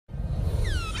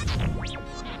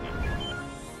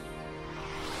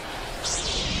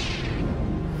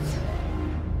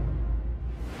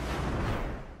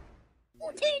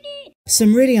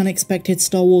Some really unexpected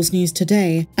Star Wars news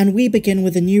today, and we begin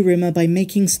with a new rumour by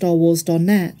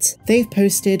MakingStarWars.net. They've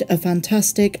posted a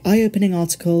fantastic, eye-opening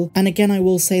article, and again I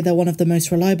will say they're one of the most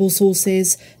reliable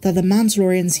sources, that The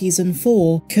Mandalorian Season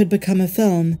 4 could become a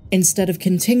film, instead of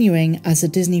continuing as a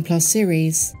Disney Plus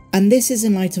series. And this is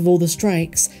in light of all the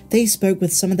strikes. They spoke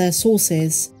with some of their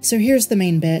sources. So here's the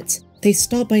main bit. They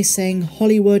start by saying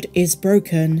Hollywood is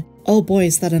broken. Oh boy,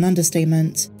 is that an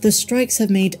understatement. The strikes have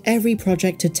made every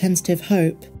project a tentative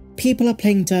hope. People are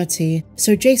playing dirty,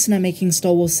 so Jason at Making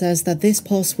Star Wars says that this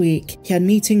past week he had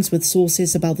meetings with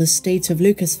sources about the state of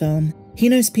Lucasfilm. He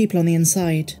knows people on the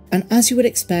inside, and as you would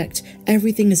expect,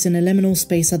 everything is in a liminal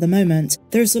space at the moment.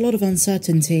 There's a lot of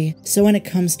uncertainty, so when it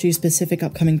comes to specific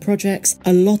upcoming projects,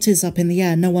 a lot is up in the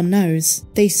air, no one knows.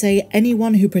 They say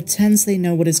anyone who pretends they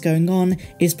know what is going on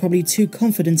is probably too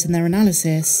confident in their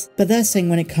analysis. But they're saying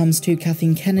when it comes to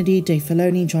Kathleen Kennedy, Dave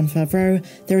Filoni, Jon Favreau,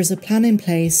 there is a plan in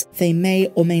place they may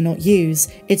or may not use.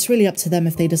 It's really up to them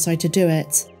if they decide to do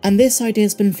it. And this idea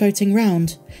has been floating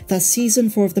around, that Season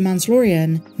 4 of The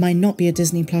Mandalorian might not be a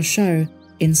Disney Plus show.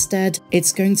 Instead,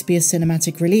 it's going to be a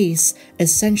cinematic release,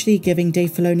 essentially giving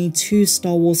Dave Filoni 2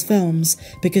 Star Wars films,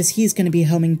 because he's going to be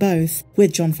helming both,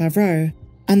 with Jon Favreau.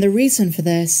 And the reason for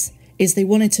this is they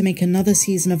wanted to make another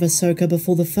season of Ahsoka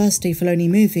before the first Dave Filoni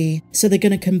movie, so they're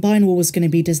going to combine what was going to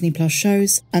be Disney Plus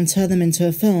shows and turn them into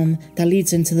a film that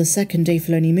leads into the second Dave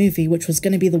Filoni movie, which was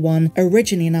going to be the one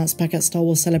originally announced back at Star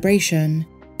Wars Celebration.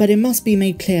 But it must be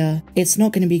made clear, it's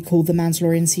not going to be called The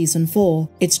Mandalorian Season 4,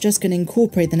 it's just going to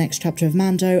incorporate the next chapter of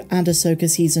Mando and Ahsoka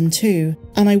Season 2.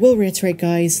 And I will reiterate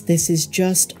guys, this is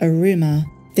just a rumour.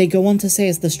 They go on to say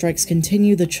as the strikes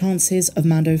continue, the chances of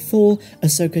Mando 4,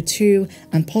 Ahsoka 2,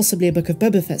 and possibly a Book of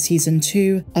Boba Fett Season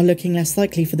 2 are looking less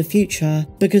likely for the future,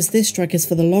 because this strike is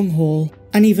for the long haul.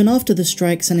 And even after the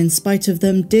strikes and in spite of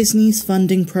them, Disney's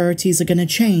funding priorities are going to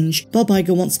change. Bob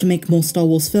Iger wants to make more Star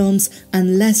Wars films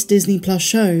and less Disney Plus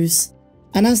shows.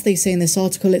 And as they say in this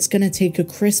article, it's going to take a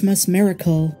Christmas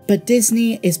miracle. But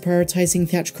Disney is prioritizing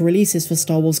theatrical releases for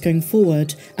Star Wars going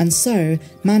forward, and so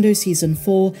Mando Season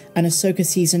 4 and Ahsoka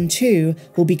Season 2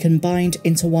 will be combined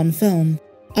into one film.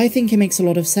 I think it makes a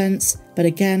lot of sense, but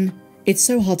again, it's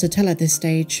so hard to tell at this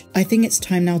stage. I think it's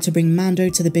time now to bring Mando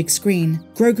to the big screen.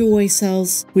 Grogu always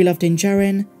sells, we loved in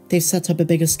Djarin, they've set up a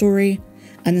bigger story,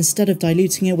 and instead of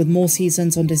diluting it with more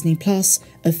seasons on Disney Plus,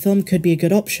 a film could be a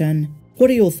good option. What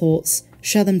are your thoughts?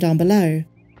 Share them down below.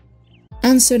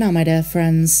 And so now my dear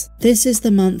friends, this is the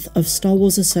month of Star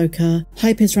Wars Ahsoka.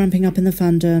 Hype is ramping up in the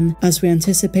fandom as we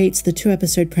anticipate the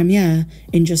 2-episode premiere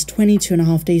in just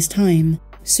 22.5 days time.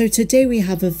 So today we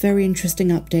have a very interesting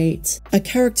update. A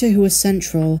character who was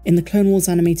central in the Clone Wars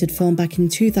animated film back in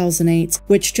 2008,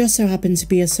 which just so happened to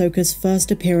be Ahsoka's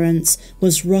first appearance,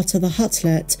 was Rotta the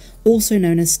Huttlet, also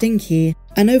known as Stinky,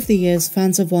 and over the years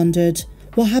fans have wondered,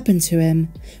 what happened to him?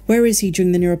 Where is he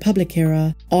during the New Republic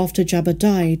era, after Jabba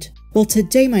died? Well,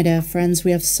 today, my dear friends,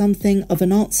 we have something of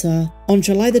an answer. On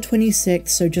July the 26th,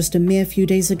 so just a mere few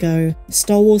days ago,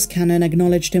 Star Wars canon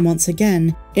acknowledged him once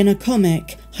again in a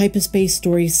comic, Hyperspace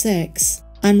Story 6.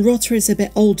 And Rotta is a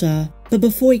bit older, but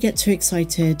before we get too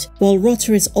excited, while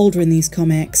Rotta is older in these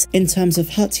comics, in terms of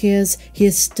Hutt years, he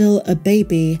is still a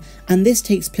baby, and this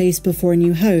takes place before A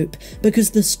New Hope, because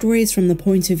the story is from the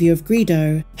point of view of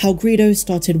Greedo, how Greedo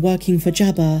started working for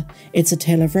Jabba. It's a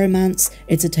tale of romance,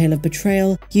 it's a tale of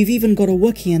betrayal, you've even got a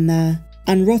Wookiee in there.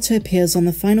 And Rotta appears on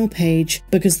the final page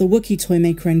because the Wookiee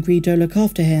toymaker and Greedo look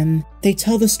after him. They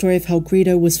tell the story of how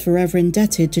Greedo was forever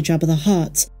indebted to Jabba the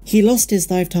Hutt. He lost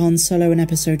his life to Han Solo in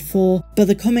episode 4, but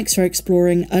the comics are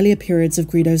exploring earlier periods of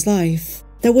Greedo's life.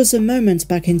 There was a moment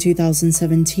back in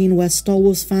 2017 where Star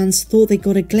Wars fans thought they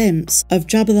got a glimpse of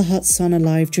Jabba the Hutt's son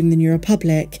alive during the New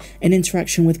Republic, an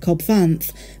interaction with Cobb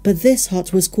Vanth, but this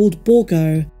Hutt was called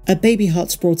Borgo, a baby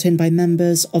Hutt brought in by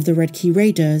members of the Red Key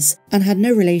Raiders, and had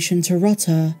no relation to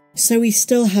Rotta. So we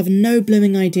still have no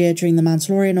blooming idea during The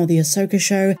Mandalorian or the Ahsoka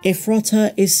show if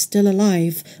Rotta is still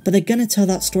alive, but they're gonna tell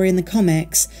that story in the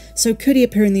comics. So could he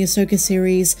appear in the Ahsoka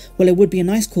series? Well, it would be a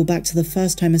nice callback to the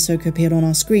first time Ahsoka appeared on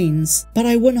our screens. But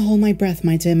I wouldn't hold my breath,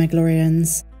 my dear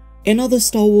Mandalorians. In other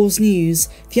Star Wars news,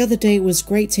 the other day it was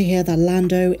great to hear that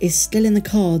Lando is still in the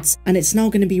cards, and it's now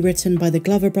going to be written by the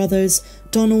Glover brothers,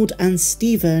 Donald and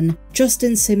Steven.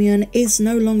 Justin Simien is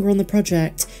no longer on the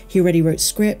project. He already wrote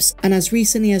scripts, and as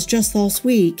recently as just last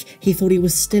week, he thought he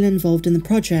was still involved in the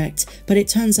project, but it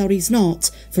turns out he's not.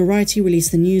 Variety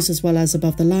released the news as well as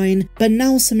Above the Line, but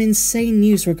now some insane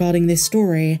news regarding this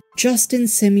story. Justin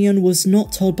Simien was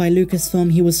not told by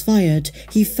Lucasfilm he was fired.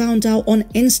 He found out on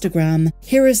Instagram.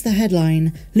 Here is the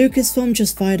headline. Lucasfilm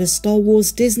just fired a Star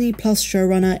Wars Disney Plus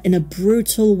showrunner in a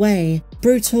brutal way.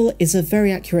 Brutal is a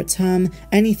very accurate term,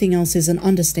 anything else is an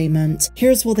understatement.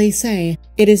 Here's what they say.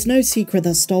 It is no secret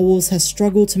that Star Wars has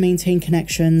struggled to maintain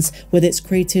connections with its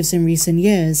creatives in recent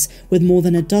years, with more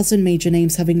than a dozen major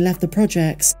names having left the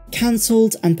projects.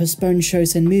 Cancelled and postponed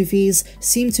shows and movies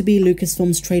seem to be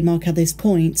Lucasfilm's trademark at this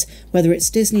point, whether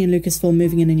it's Disney and Lucasfilm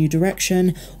moving in a new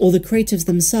direction, or the creatives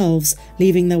themselves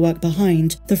leaving their work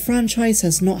behind. The franchise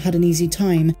has not had an easy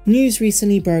time. News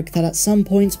recently broke that at some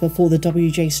point before the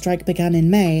WJ strike began in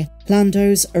May,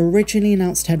 Lando's originally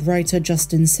announced head writer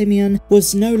Justin Simien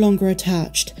was no longer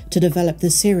attached to develop the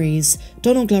series.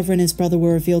 Donald Glover and his brother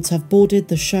were revealed to have boarded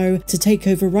the show to take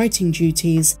over writing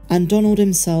duties, and Donald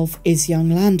himself is young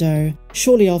Lando.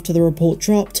 Shortly after the report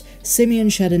dropped, Simien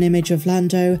shared an image of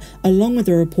Lando, along with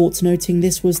a report noting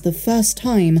this was the first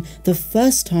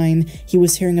time he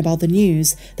was hearing about the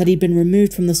news that he'd been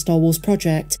removed from the Star Wars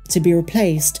project to be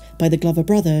replaced by the Glover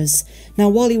brothers. Now,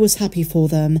 while he was happy for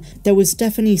them, there was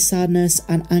definitely sadness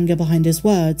and anger behind his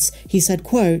words. He said,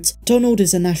 quote, "Donald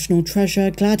is a national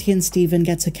treasure, glad he and Steven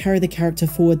get to carry the character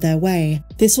forward their way."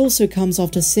 This also comes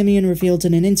after Simien revealed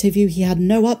in an interview he had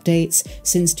no updates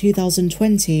since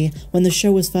 2020, when the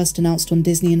show was first announced on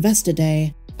Disney Investor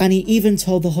Day. And he even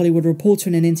told The Hollywood Reporter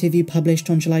in an interview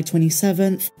published on July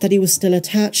 27th that he was still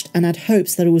attached and had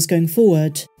hopes that it was going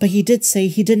forward. But he did say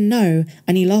he didn't know,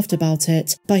 and he laughed about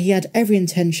it, but he had every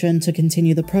intention to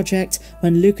continue the project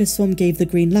when Lucasfilm gave the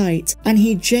green light, and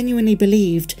he genuinely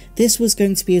believed this was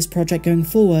going to be his project going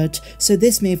forward, so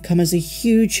this may have come as a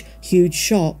huge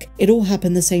shock. It all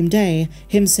happened the same day,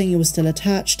 him saying he was still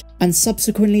attached, and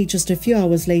subsequently just a few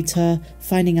hours later,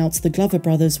 finding out the Glover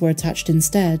brothers were attached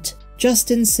instead.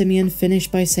 Justin Simien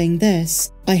finished by saying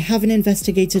this, "I haven't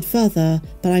investigated further,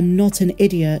 but I'm not an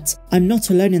idiot. I'm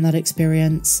not alone in that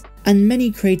experience." And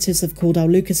many creators have called out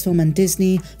Lucasfilm and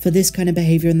Disney for this kind of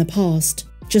behavior in the past,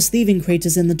 just leaving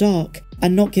creators in the dark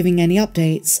and not giving any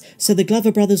updates. So the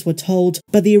Glover brothers were told,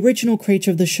 but the original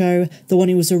creator of the show, the one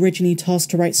who was originally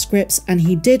tasked to write scripts, and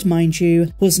he did, mind you,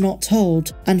 was not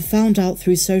told and found out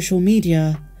through social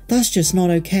media. That's just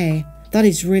not okay. That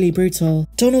is really brutal.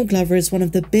 Donald Glover is one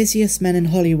of the busiest men in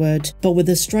Hollywood, but with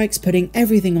the strikes putting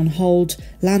everything on hold,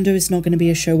 Lando is not going to be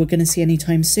a show we're going to see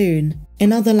anytime soon.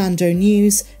 In other Lando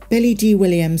news, Billy D.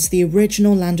 Williams, the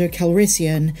original Lando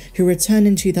Calrissian, who returned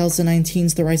in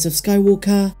 2019's The Rise of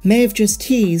Skywalker, may have just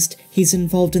teased he's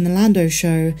involved in the Lando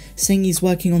show, saying he's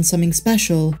working on something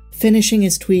special, finishing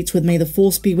his tweets with "May the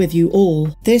Force be with you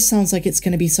all." This sounds like it's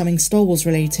going to be something Star Wars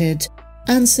related.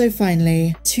 And so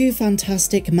finally, 2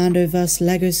 fantastic Mando-verse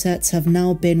Lego sets have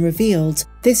now been revealed.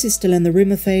 This is still in the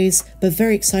rumour phase, but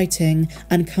very exciting,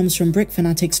 and comes from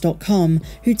brickfanatics.com,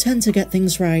 who tend to get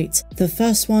things right. The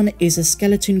first one is a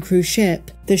Skeleton Crew ship,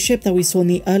 the ship that we saw in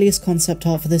the earliest concept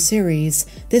art for the series.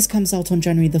 This comes out on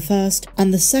January the 1st,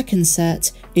 and the second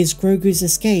set is Grogu's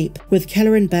escape, with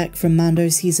Keller and Beck from Mando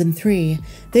Season 3.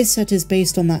 This set is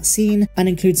based on that scene, and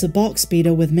includes a box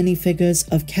speeder with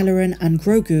minifigures of Kelleran and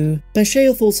Grogu. But share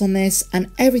your thoughts on this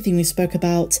and everything we spoke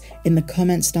about in the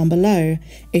comments down below.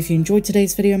 If you enjoyed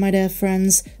today's video, my dear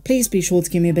friends, please be sure to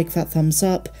give me a big fat thumbs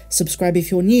up, subscribe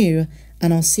if you're new,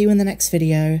 and I'll see you in the next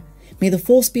video. May the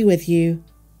Force be with you,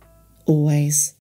 always.